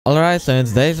Alright, so in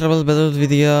today's Roblox Bedwars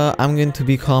video, I'm going to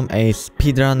become a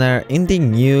speedrunner in the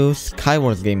new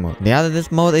Skywars game mode. They added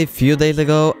this mode a few days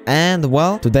ago, and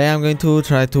well, today I'm going to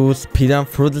try to speedrun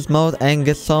through this mode and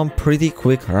get some pretty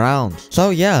quick rounds. So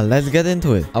yeah, let's get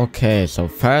into it. Okay, so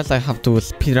first I have to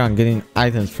speedrun getting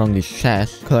items from the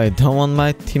chest, because I don't want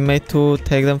my teammate to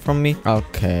take them from me.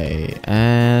 Okay,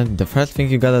 and the first thing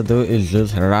you gotta do is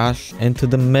just rush into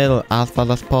the middle as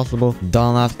fast as possible.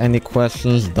 Don't ask any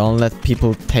questions, don't let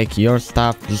people take your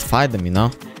stuff, just fight them, you know.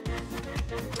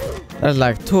 There's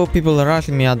like two people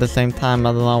rushing me at the same time.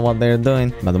 I don't know what they're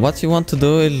doing, but what you want to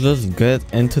do is just get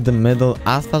into the middle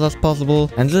as fast as possible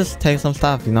and just take some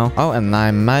stuff, you know. Oh, and I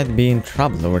might be in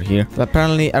trouble over here, but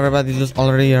apparently everybody just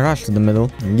already rushed to the middle.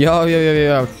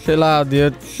 Yo, chill out,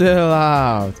 dude, chill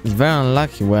out. It's very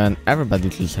unlucky when everybody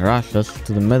just rushes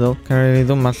to the middle. Can't really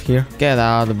do much here. Get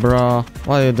out, bro.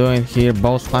 What are you doing here?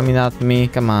 Both spamming at me.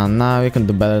 Come on, now you can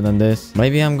do better than this.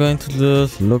 Maybe I'm going to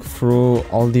just look through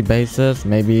all the bases.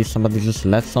 Maybe somebody just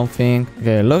left something.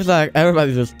 Okay, looks like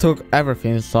everybody just took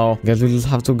everything, so guess we just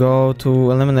have to go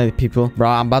to eliminate people. Bro,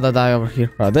 I'm about to die over here.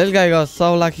 Bro, this guy got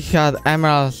so lucky he had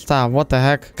emerald stuff. What the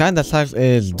heck? Kinda sucks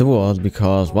is duos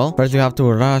because, well, first you have to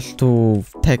rush to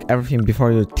take everything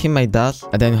before your teammate does,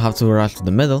 and then you have to rush to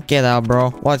the middle. Get out, bro.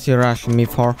 What you rushing me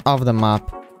for? Off the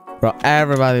map. Bro,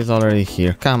 everybody's already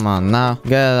here. Come on now,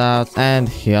 get out. And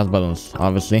he has balloons,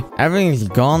 obviously. Everything's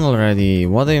gone already.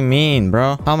 What do you mean,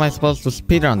 bro? How am I supposed to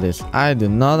speedrun this? I do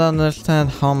not understand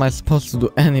how am I supposed to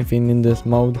do anything in this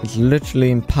mode. It's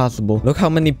literally impossible. Look how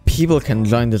many people can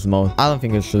join this mode. I don't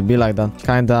think it should be like that.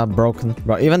 Kinda broken.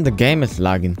 Bro, even the game is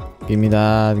lagging. Give me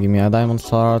that. Give me a diamond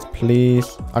sword,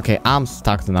 please. Okay, I'm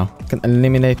stuck now. Can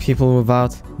eliminate people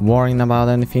without worrying about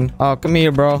anything. Oh, come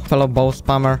here, bro. Fellow bow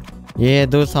spammer. Yeah,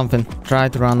 do something. Try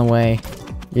to run away.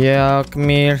 Yeah, come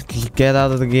here. Just get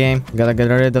out of the game. Gotta get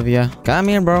rid of you. Come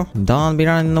here, bro. Don't be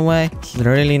running away. It's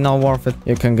really not worth it.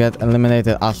 You can get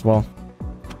eliminated as well.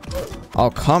 Oh,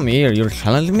 come here. You're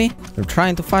challenging me? You're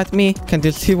trying to fight me? Can't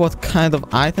you see what kind of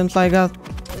items I got?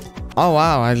 Oh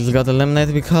wow, I just got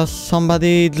eliminated because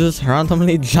somebody just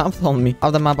randomly jumped on me.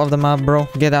 Off the map, bro.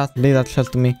 Get out. Leave that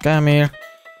chest to me. Come here.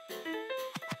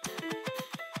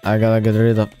 I gotta get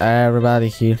rid of everybody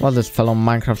here. What's this fellow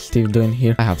Minecraft Steve doing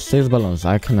here? I have 6 balloons.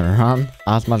 I can run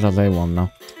as much as I want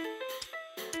now.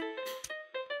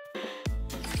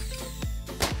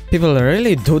 People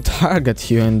really do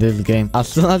target you in this game. As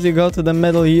soon as you go to the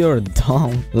middle, you're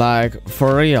done. Like,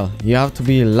 for real. You have to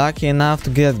be lucky enough to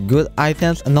get good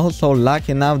items, and also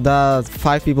lucky enough that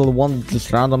 5 people won't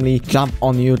just randomly jump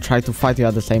on you, try to fight you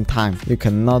at the same time. You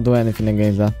cannot do anything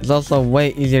against that. It's also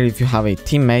way easier if you have a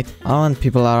teammate. Oh, and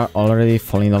people are already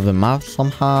falling off the map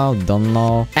somehow. Don't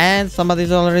know. And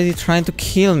somebody's already trying to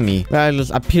kill me. Guy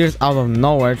just appears out of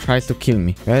nowhere, tries to kill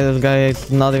me. Okay, this guy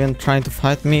is not even trying to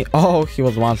fight me. Oh, he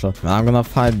was one. I'm gonna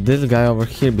fight this guy over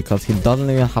here because he doesn't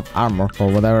even have armor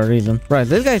for whatever reason. Right,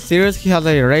 this guy is serious. He has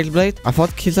a rage blade. I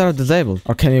thought keys are disabled.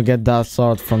 Or can you get that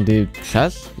sword from the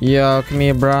chest? Yo, come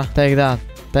here, bruh. Take that.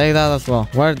 Take that as well.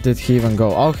 Where did he even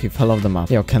go? Oh, he fell off the map.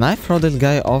 Yo, can I throw this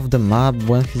guy off the map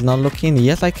when he's not looking?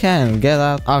 Yes, I can. Get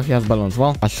out. Oh, he has balloons.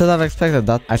 Well, I should have expected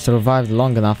that. I survived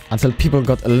long enough until people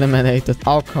got eliminated.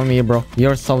 Oh, come here, bro.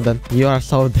 You're so dead. You are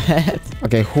so dead.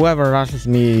 Okay, whoever rushes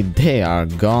me, they are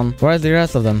gone. Where's the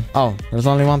rest of them? Oh, there's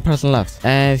only one person left.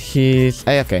 And he's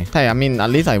AFK. Hey, I mean, at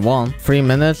least I won. 3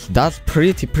 minutes. That's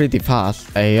pretty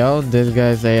fast. Ayo, this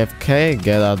guy's AFK.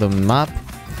 Get out of the map.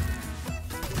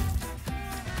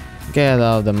 Get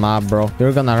out of the map, bro.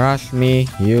 You're gonna rush me.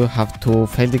 You have to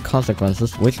face the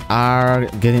consequences, which are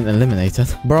getting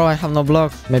eliminated. Bro, I have no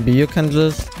blocks. Maybe you can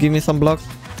just give me some blocks.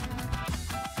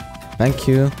 Thank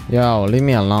you. Yo, leave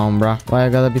me alone, bro. Why I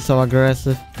gotta be so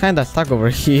aggressive? Kinda stuck over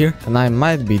here, and I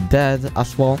might be dead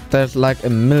as well. There's like a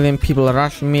million people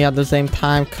rushing me at the same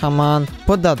time. Come on,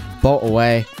 put that bow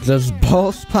away. Just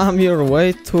bow spam your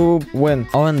way to win.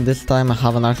 Oh, and this time I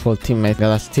have an actual teammate.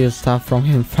 Gotta steal stuff from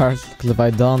him first, because if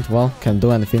I don't, well, can't do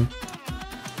anything.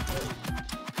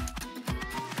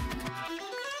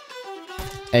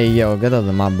 Hey, yo, get out of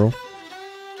the map, bro.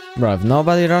 Bro, if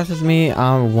nobody rushes me,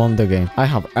 I won the game. I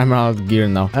have emerald gear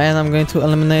now. And I'm going to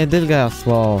eliminate this guy as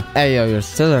well. Hey, yo, you're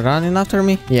still running after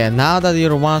me? Yeah, now that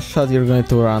you're one shot, you're going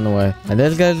to run away. And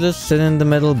this guy's just sitting in the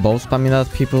middle, both spamming at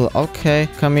people. Okay,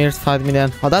 come here, fight me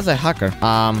then. Oh, that's a hacker.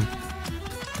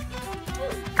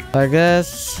 I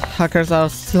guess hackers are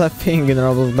still a thing in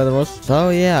Roblox Bedwars. So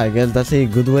yeah, I guess that's a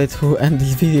good way to end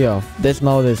this video. This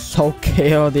mode is so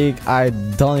chaotic, I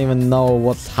don't even know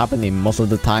what's happening most of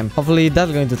the time. Hopefully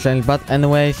that's going to change, but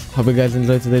anyways, hope you guys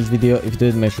enjoyed today's video. If you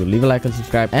did, make sure to leave a like and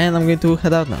subscribe, and I'm going to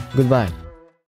head out now. Goodbye.